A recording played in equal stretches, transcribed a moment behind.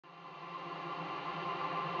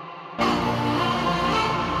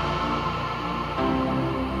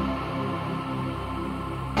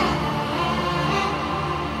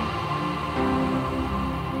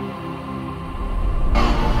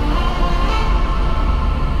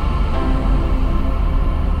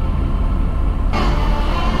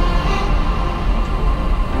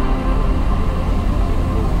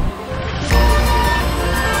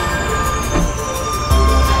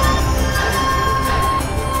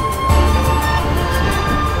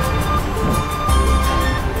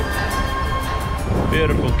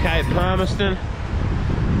Cape Palmerston.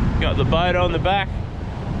 Got the boat on the back.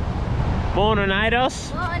 Morning,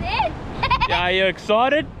 Ados. Morning. Are you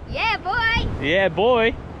excited? Yeah, boy. Yeah,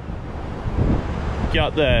 boy.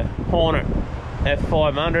 Got the Hornet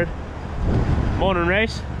F500. Morning,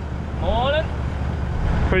 Reese. Morning.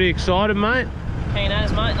 Pretty excited, mate. Keen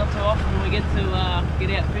as, mate. Not too often we get to get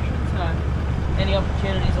out fishing, so any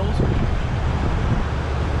opportunity is awesome.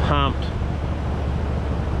 Pumped.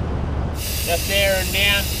 Just there and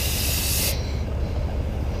down.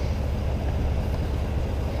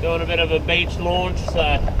 Doing a bit of a beach launch,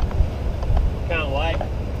 so can't wait.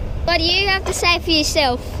 What do you have to say for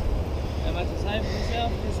yourself? How much to say for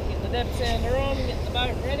myself? Just get the depth sounder on, get the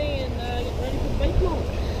boat ready, and get ready for the beach launch.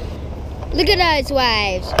 Look at those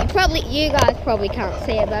waves. You guys probably can't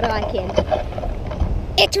see it, but I can.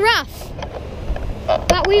 It's rough,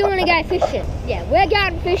 but we want to go fishing. Yeah, we're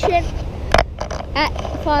going fishing at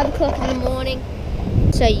 5 o'clock in the morning.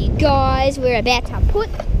 So you guys, we're about to put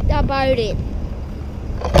the boat in.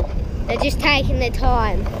 They're just taking their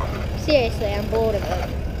time. Seriously, I'm bored of it.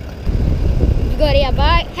 We got our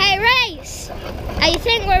boat. Hey, Reese, you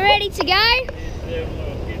think we're ready to go?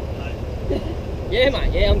 Yeah,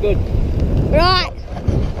 mate. Yeah, I'm good. Right,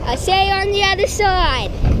 I'll see you on the other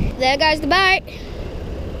side. There goes the boat.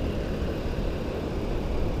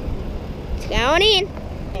 It's going in.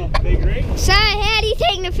 Oh, big rig. So, how do you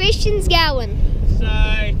think the fishing's going?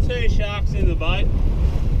 So, 2 sharks in the boat.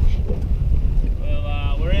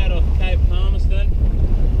 Well, we're out off Cape Palmerston.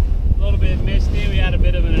 A little bit misty. We had a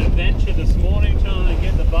bit of an adventure this morning trying to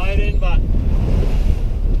get the boat in, but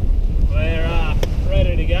we're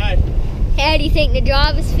ready to go. How do you think the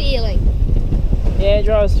driver's feeling? Yeah,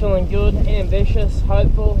 driver's feeling good, ambitious,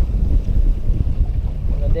 hopeful.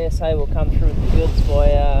 And I dare say we'll come through with the goods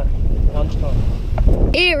by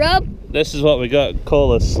lunchtime. Here, Rob. This is what we got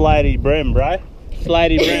called a slaty brim, bro.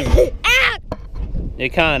 Slaty brim. Out! You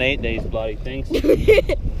can't eat these bloody things.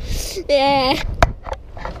 Yeah.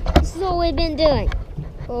 This is all we've been doing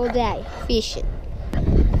all day, fishing.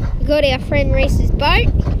 We got our friend Reese's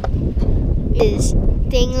boat. There's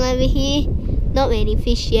thing over here. Not many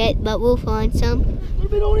fish yet, but we'll find some. A little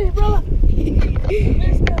bit on here, brother.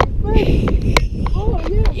 Let's go, mate. Oh,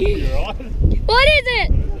 yeah. You're right. What is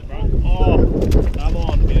it? Oh, come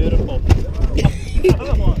on, beautiful.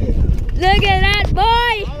 Come on. Look at that,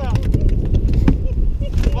 boy!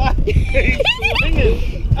 What? He's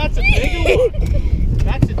swinging. That's a bigger one.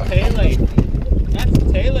 That's a tea leaf. That's a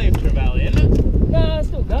tea leaf trevally, isn't it? No, it's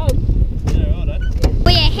still going. Yeah, righto.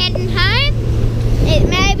 We are heading home. It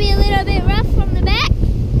may be a little bit rough from the back.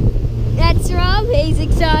 That's Rob, he's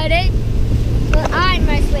excited. Well, I'm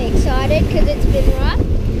mostly excited because it's been rough.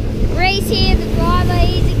 Reese here, the driver,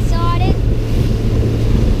 he's excited.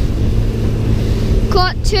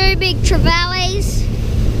 Caught 2 big trevallies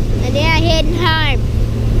and now heading home.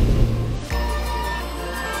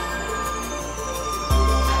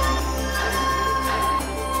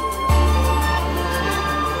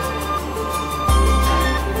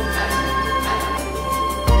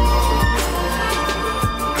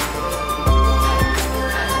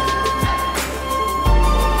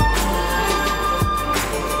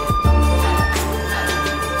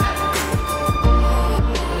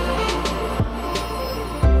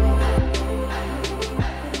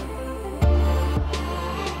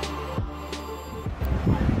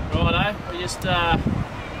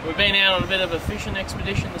 We've been out on a bit of a fishing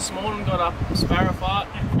expedition this morning, got up sparrow fight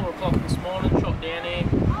at 4 o'clock this morning, shot down here.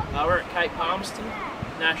 We're at Cape Palmerston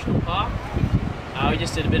National Park. We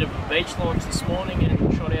just did a bit of a beach launch this morning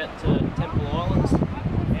and shot out to Temple Islands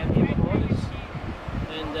out here behind us,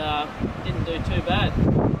 and didn't do too bad.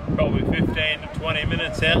 Probably 15 to 20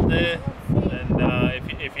 minutes out there,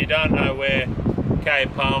 and if you don't know where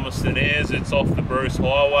Cape Palmerston is, it's off the Bruce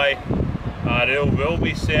Highway. It will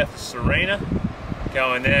be south of Serena.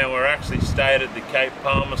 Going there, we're actually stayed at the Cape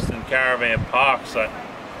Palmerston Caravan Park, so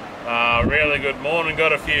really good morning,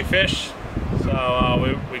 got a few fish, so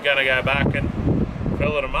we're going to go back and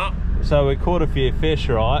fill them up. So we caught a few fish,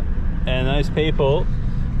 right, and those people,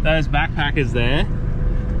 those backpackers there,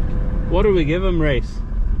 what do we give them, Reese?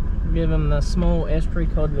 Give them the small estuary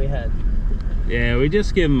cod we had. Yeah, we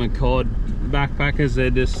just give them a cod. Backpackers, they're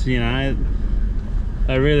just, you know,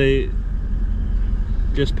 they really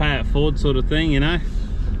just pay it forward sort of thing, you know.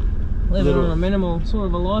 Living on a minimal sort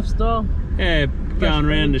of a lifestyle. Yeah, going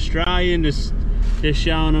around Australia and just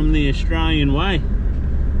showing them the Australian way.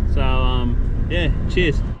 So yeah,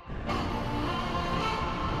 cheers.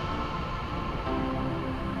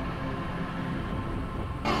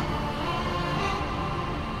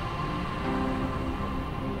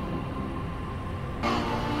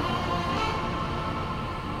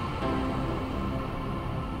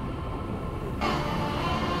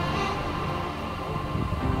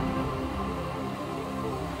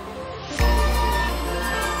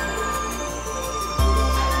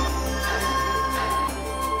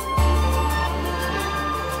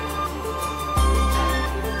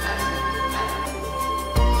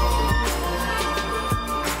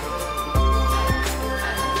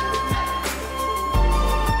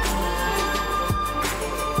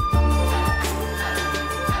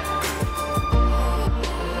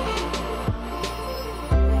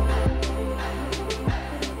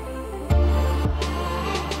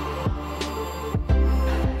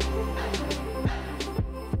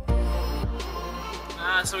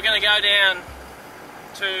 So we're going to go down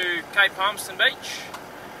to Cape Palmerston Beach,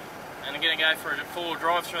 and I'm going to go for a full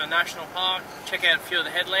drive through the national park, check out a few of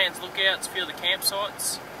the headlands, lookouts, a few of the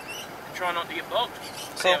campsites, and try not to get bogged.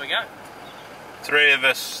 See how we go. Three of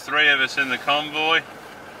us in the convoy.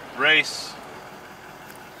 Reese,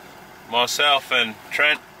 myself and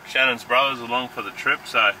Trent, Shannon's brothers, along for the trip,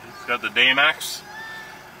 so he's got the D-Max,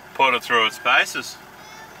 put it through its paces.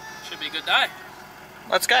 Should be a good day.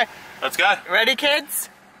 Let's go. Let's go. Ready, kids?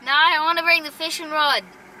 No, I want to bring the fishing rod.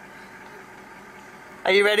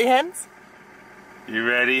 Are you ready, hens? You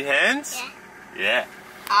ready, hens? Yeah. Yeah.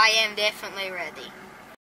 I am definitely ready.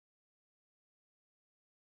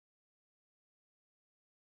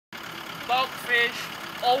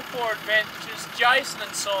 Bogfish, all four adventures, Jason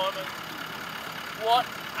and Simon. What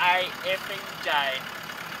a effing day.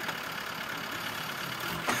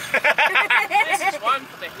 This is one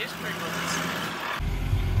for the history books.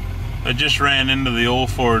 I just ran into the All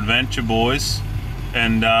Four Adventure boys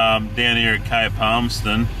and down here at Cape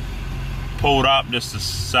Palmerston. Pulled up just to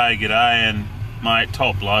say g'day, and mate,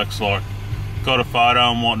 top blokes, like, got a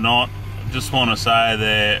photo and whatnot. Just want to say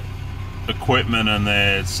their equipment and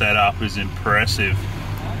their setup is impressive.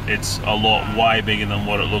 It's a lot way bigger than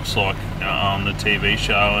what it looks like on the TV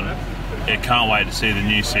show, and I can't wait to see the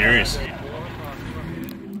new series.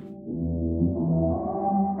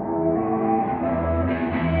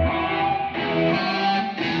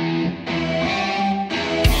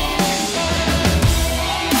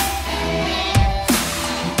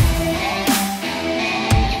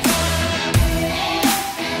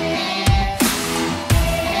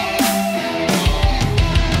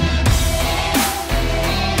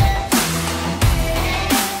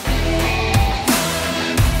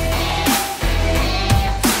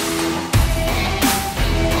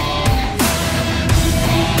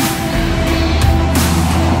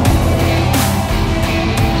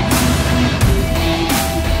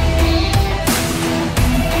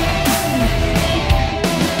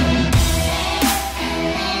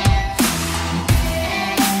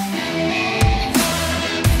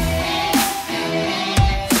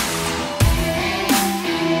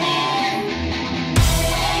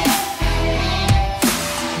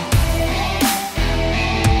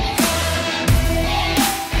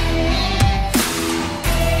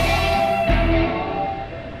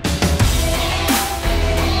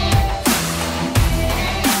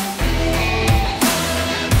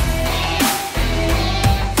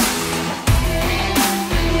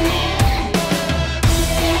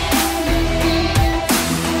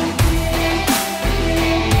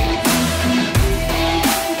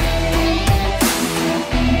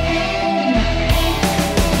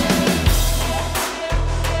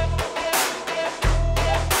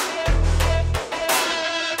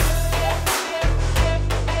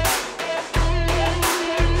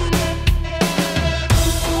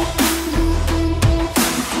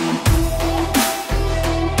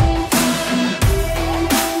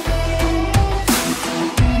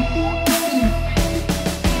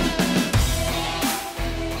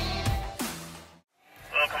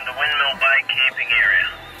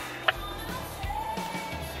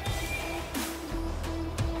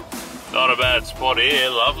 Not a bad spot here,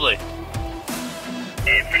 lovely.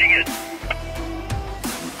 Yeah, pretty good.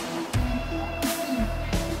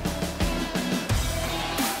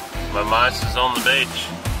 My mates is on the beach.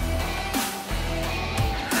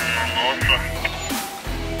 Awesome.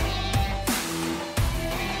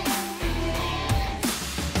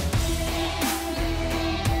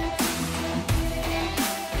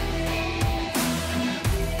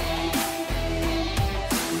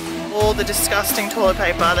 All the disgusting toilet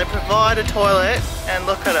paper. They provide a toilet and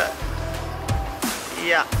look at it.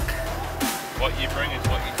 Yuck. What you bring is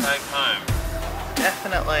what you take home.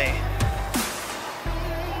 Definitely.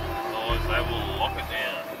 Otherwise they will lock it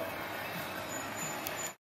down.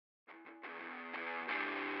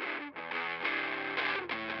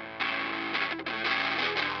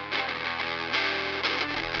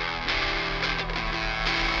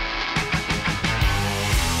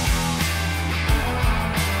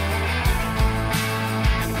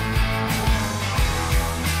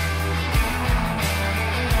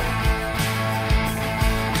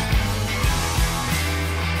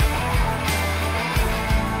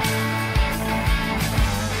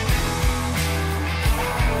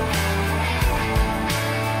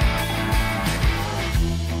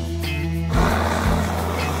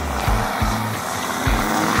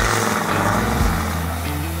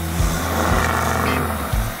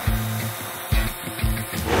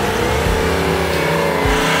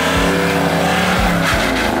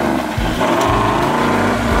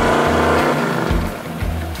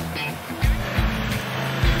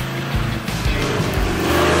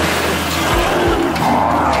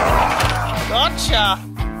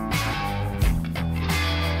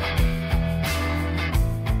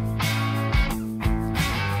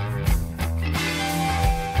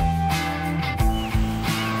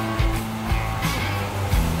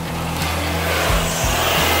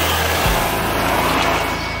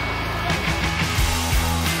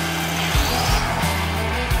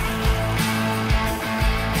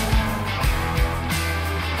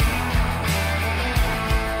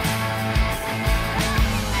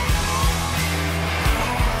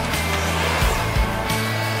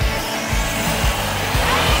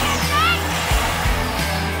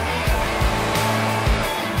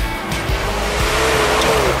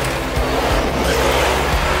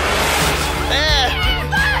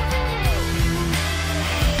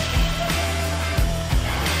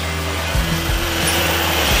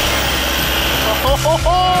 Got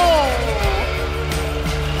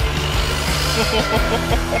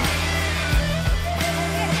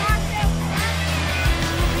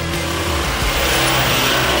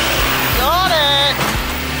it!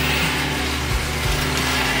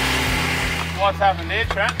 What's happened there,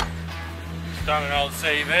 Trent? Just done an old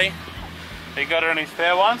CV. You got any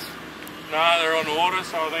spare ones? No, they're on order,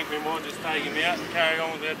 so I think we might just take him out and carry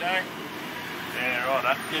on with our day. Yeah,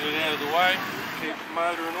 right. Get it out of the way, keep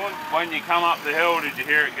motoring on. When you come up the hill, did you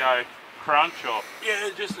hear it go crunch or? Yeah,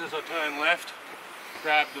 just as I turned left,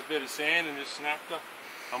 grabbed a bit of sand and just snapped her.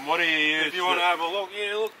 And what do you use? If you want to have a look,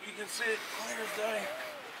 yeah, look, you can see it clear as day.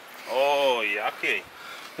 Oh, yucky.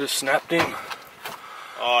 Just snapped him.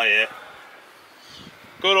 Oh, yeah.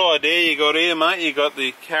 Good idea you got here, mate. You got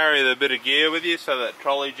the carry the bit of gear with you, so that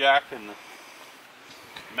trolley jack and the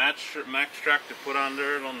max track to put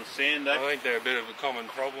under it on the sand. I think they're a bit of a common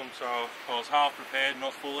problem, so I was half prepared,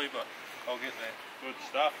 not fully, but I'll get there. Good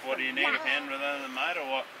stuff. What do you need, a hand with that, mate, or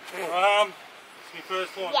what? It's my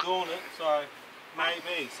first time doing it, so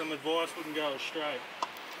maybe some advice wouldn't go astray.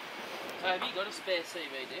 So have you got a spare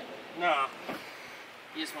CV, dear? No.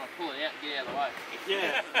 You just want to pull it out and get out of the way.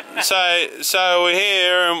 Yeah. So we're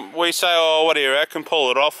here and we say, oh, what do you reckon?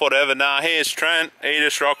 Pull it off, whatever. Nah, here's Trent. He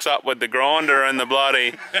just rocks up with the grinder and the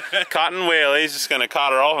bloody cutting wheel. He's just going to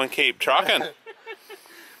cut her off and keep trucking.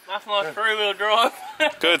 Nothing like three-wheel drive.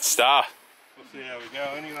 Good stuff. We'll see how we go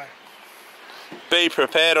anyway. Be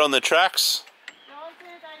prepared on the tracks.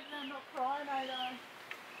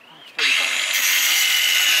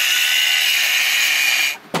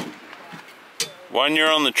 When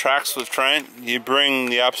you're on the tracks with Trent, you bring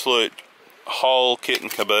the absolute whole kit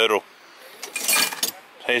and caboodle.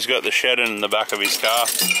 He's got the shed in the back of his car.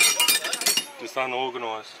 Just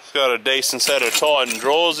unorganised. He's got a decent set of Titan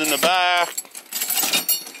drawers in the back.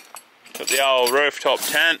 Got the old rooftop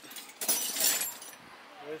tent.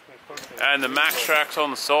 And the max tracks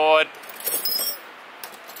on the side.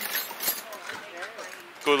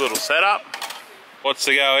 Good little setup. What's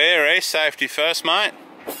the go here, eh? Safety first, mate.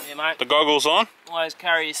 Yeah, mate. The goggles on. Always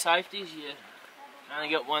carry your safeties. You only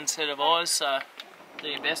got one set of eyes, so do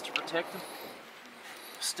your best to protect them.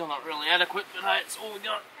 Still not really adequate, but hey, it's all we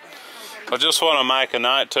got. I just want to make a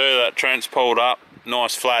note too that Trent's pulled up.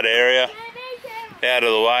 Nice flat area. Out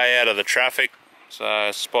of the way, out of the traffic.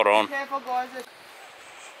 So spot on. Careful, guys.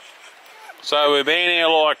 So we've been here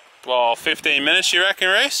like, well, 15 minutes, you reckon,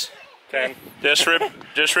 Reese? 10. Just rip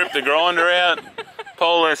the grinder out,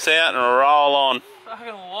 pull this out and roll on.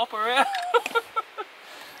 Fucking whopper out.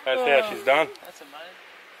 That's how she's done. That's amazing.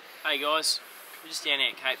 Hey guys, we're just down here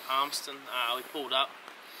at Cape Palmerston. We pulled up.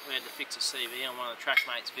 We had to fix a CV on one of the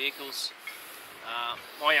trackmates' vehicles.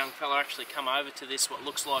 My young fella actually come over to this, what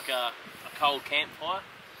looks like a cold campfire.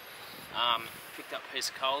 Picked up a piece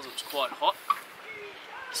of coals, it was quite hot.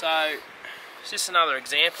 So, it's just another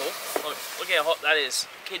example. Look how hot that is.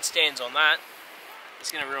 Kid stands on that.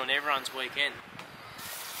 It's going to ruin everyone's weekend.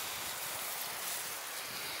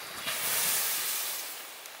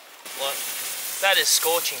 Like, that is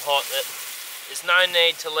scorching hot. There's no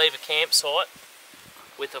need to leave a campsite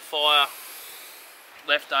with a fire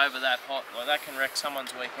left over that hot. Like, that can wreck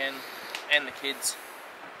someone's weekend and the kids.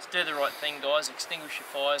 Just do the right thing, guys. Extinguish your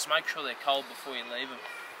fires. Make sure they're cold before you leave them.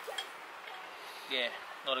 Yeah,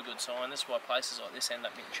 not a good sign. That's why places like this end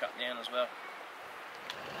up getting shut down as well.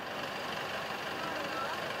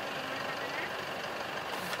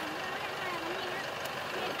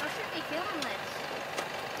 I should be filming this.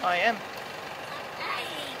 I am. Hey,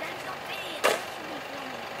 that's not fair. I should be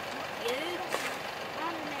filming you.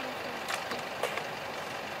 I'm amazing.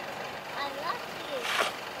 I love you.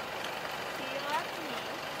 Do you love me?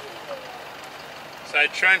 So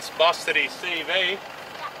Trent's busted his CV.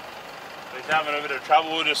 He's having a bit of trouble.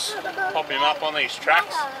 We'll just pop him up on these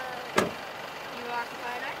tracks. You like a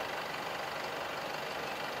photo?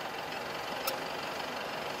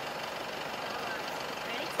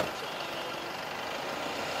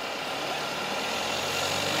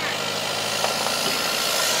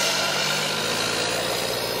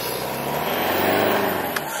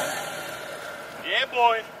 Yeah,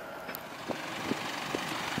 boy.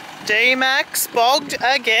 D-Max bogged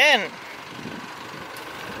again.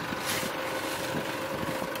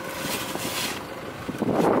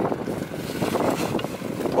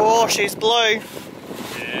 Oh, she's blue.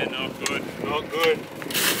 Yeah, not good. Not good.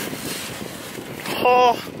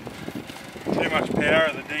 Oh, Too much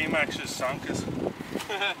power. The D-Max just sunk us.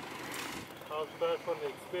 I was first on the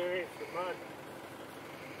experience with mud.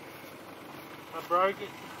 I broke it.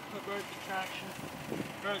 I broke the traction.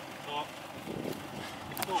 Broke the top.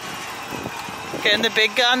 getting the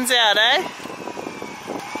big guns out, eh?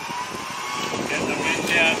 Get the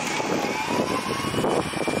winch out.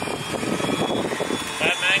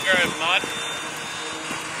 That mangrove mud,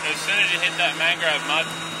 as soon as you hit that mangrove mud,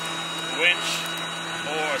 winch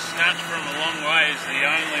or a snatch from a long way is the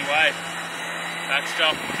only way. That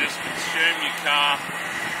stuff will just consume your car.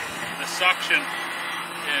 The suction,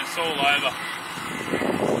 yeah, it's all over.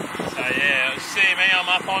 So yeah, see me, I'm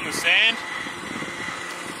up on the sand.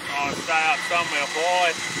 I'll stay up somewhere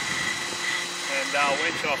high and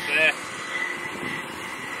winch off there.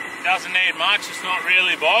 Doesn't need much, it's not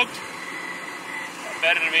really bogged.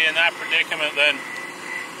 Better to be in that predicament than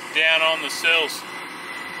down on the sills.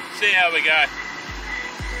 See how we go.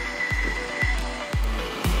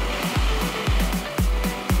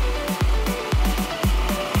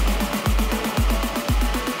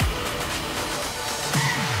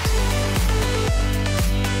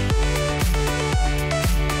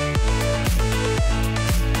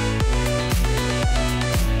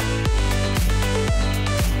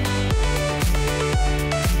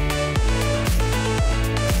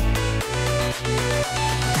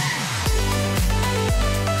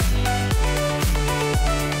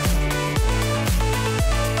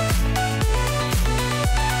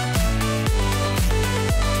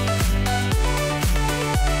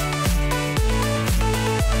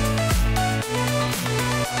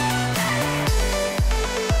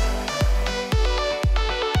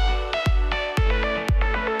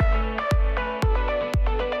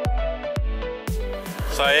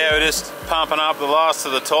 So yeah, we're just pumping up the last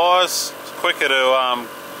of the tyres. It's quicker to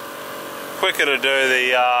do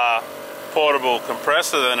the portable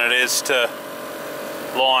compressor than it is to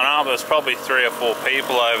line up. There's probably 3 or 4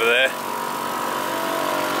 people over there.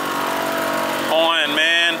 Iron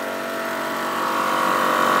Man.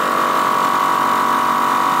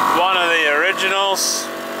 One of the originals.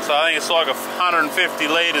 So I think it's like 150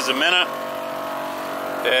 litres a minute.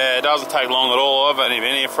 Yeah, it doesn't take long at all. I've only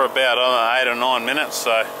been here for about 8 or 9 minutes,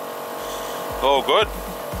 so all good.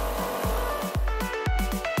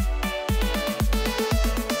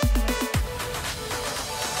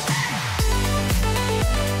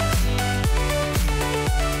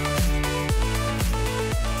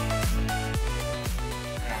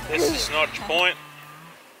 This is Notch Point.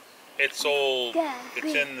 It's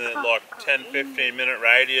in the like 10-15 minute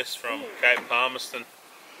radius from Cape Palmerston.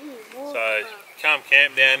 So come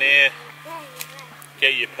camp down here,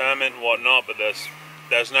 get your permit and whatnot, but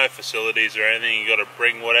there's no facilities or anything. You got to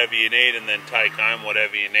bring whatever you need and then take home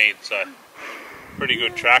whatever you need. So pretty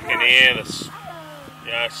good track in here. There's,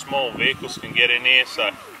 you know, small vehicles can get in here. So,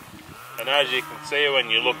 and as you can see when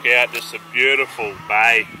you look out, just a beautiful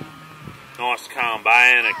bay, nice calm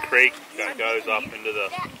bay and a creek that goes up into the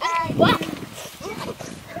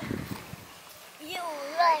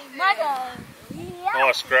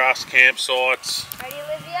nice grass campsites,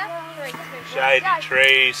 shady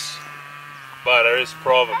trees, but there is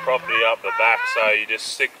private property up the back, so you just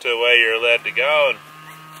stick to where you're allowed to go, and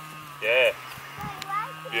yeah,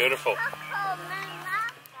 beautiful.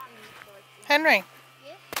 Henry,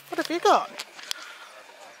 what have you got?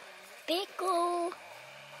 Pickle.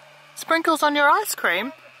 Sprinkles on your ice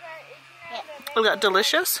cream? Yeah. Was that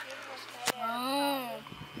delicious? Mm.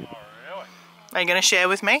 Are you going to share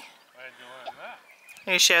with me?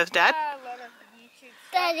 Are you share with Dad?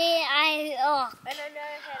 Daddy,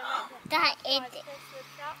 that is it.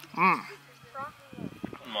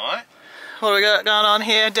 Mate. What do we got going on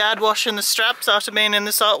here? Dad washing the straps after being in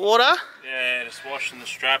the salt water? Yeah, just washing the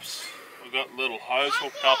straps. We've got a little hose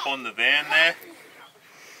hooked up on the van there,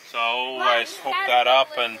 so I always hook that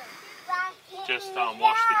up and just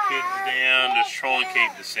wash the kids down, just try and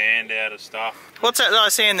keep the sand out of stuff. What's that I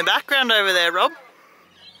see in the background over there, Rob?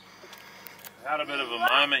 Had a bit of a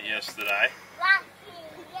moment yesterday.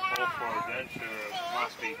 All for Adventure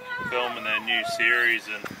must be filming their new series,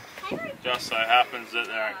 and just so happens that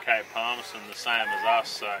they're at Cape Palmerston the same as us,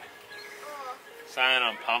 so saying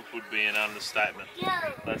I'm pumped would be an understatement.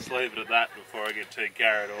 Let's leave it at that before I get too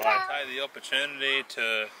carried away. Take the opportunity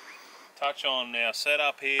to touch on our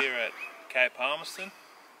setup here at Cape Palmerston.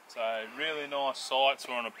 So really nice sites.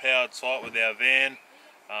 We're on a powered site with our van.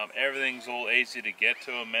 Everything's all easy to get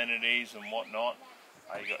to, amenities and whatnot.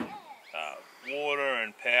 You got water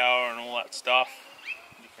and power and all that stuff.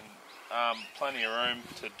 You can plenty of room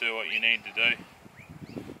to do what you need to do.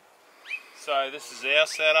 So this is our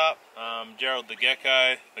setup. Gerald the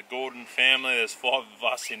Gecko, the Gordon family. There's 5 of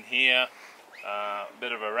us in here. A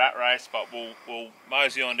bit of a rat race, but we'll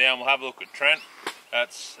mosey on down. We'll have a look at Trent.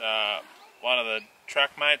 That's one of the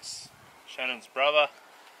track mates, Shannon's brother,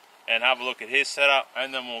 and have a look at his setup,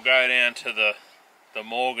 and then we'll go down to the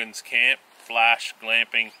Morgan's camp flash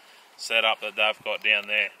glamping setup that they've got down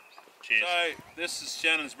there. Cheers. Cheers. So, this is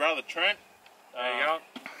Shannon's brother, Trent. There you go.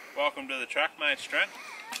 Welcome to the track, mates, Trent.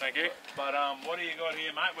 Thank you. But what do you got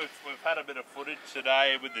here, mate? We've had a bit of footage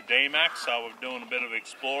today with the D-Max, so we're doing a bit of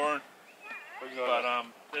exploring. But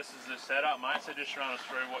this is the setup, mate, so just run us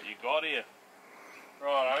through what you got here.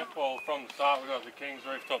 Righto, well from the start we got the King's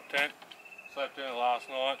rooftop tent. Slept in it last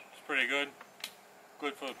night, it's pretty good.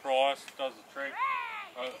 Good for the price, does the trick.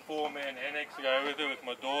 A 4-man annex to go with it with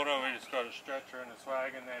my daughter. We just got a stretcher and a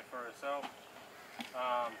swag in there for herself.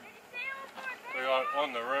 We got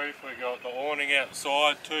on the roof, we got the awning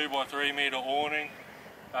outside, 2 by 3 metre awning.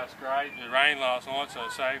 That's great. It rained last night, so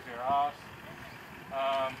it saved your ass.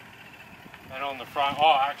 And on the front,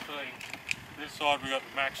 actually, this side we got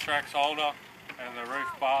the Max Trax holder and the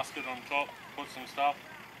roof basket on top. Put some stuff.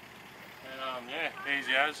 And yeah,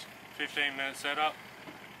 easy as. 15-minute setup.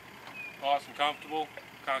 Nice and comfortable.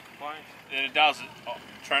 Can't complain. It does.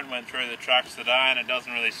 Trent went through the tracks today, and it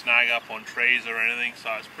doesn't really snag up on trees or anything,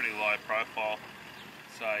 so it's pretty low profile.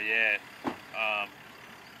 So yeah,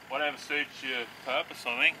 whatever suits your purpose,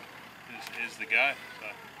 I think, is the go. So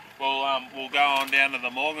we'll go on down to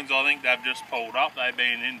the Morgans. I think they've just pulled up. They've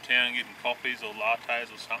been in town getting coffees or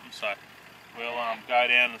lattes or something. So we'll go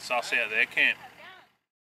down and suss out their camp.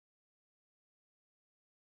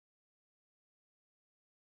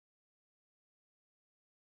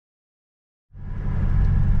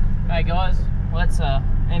 Hey guys, well that's the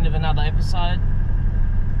end of another episode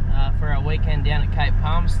for our weekend down at Cape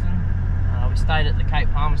Palmerston. We stayed at the Cape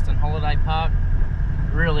Palmerston Holiday Park.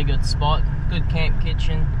 Really good spot, good camp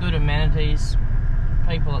kitchen, good amenities.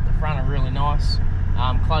 People at the front are really nice.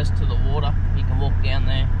 Close to the water, you can walk down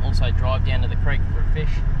there, also drive down to the creek for a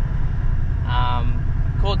fish.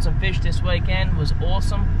 Caught some fish this weekend, was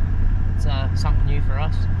awesome. It's something new for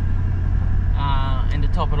us. And to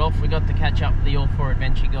top it off, we got to catch up with the All 4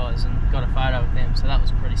 Adventure guys and got a photo with them, so that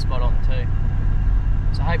was pretty spot on too.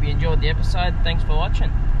 So I hope you enjoyed the episode. Thanks for watching.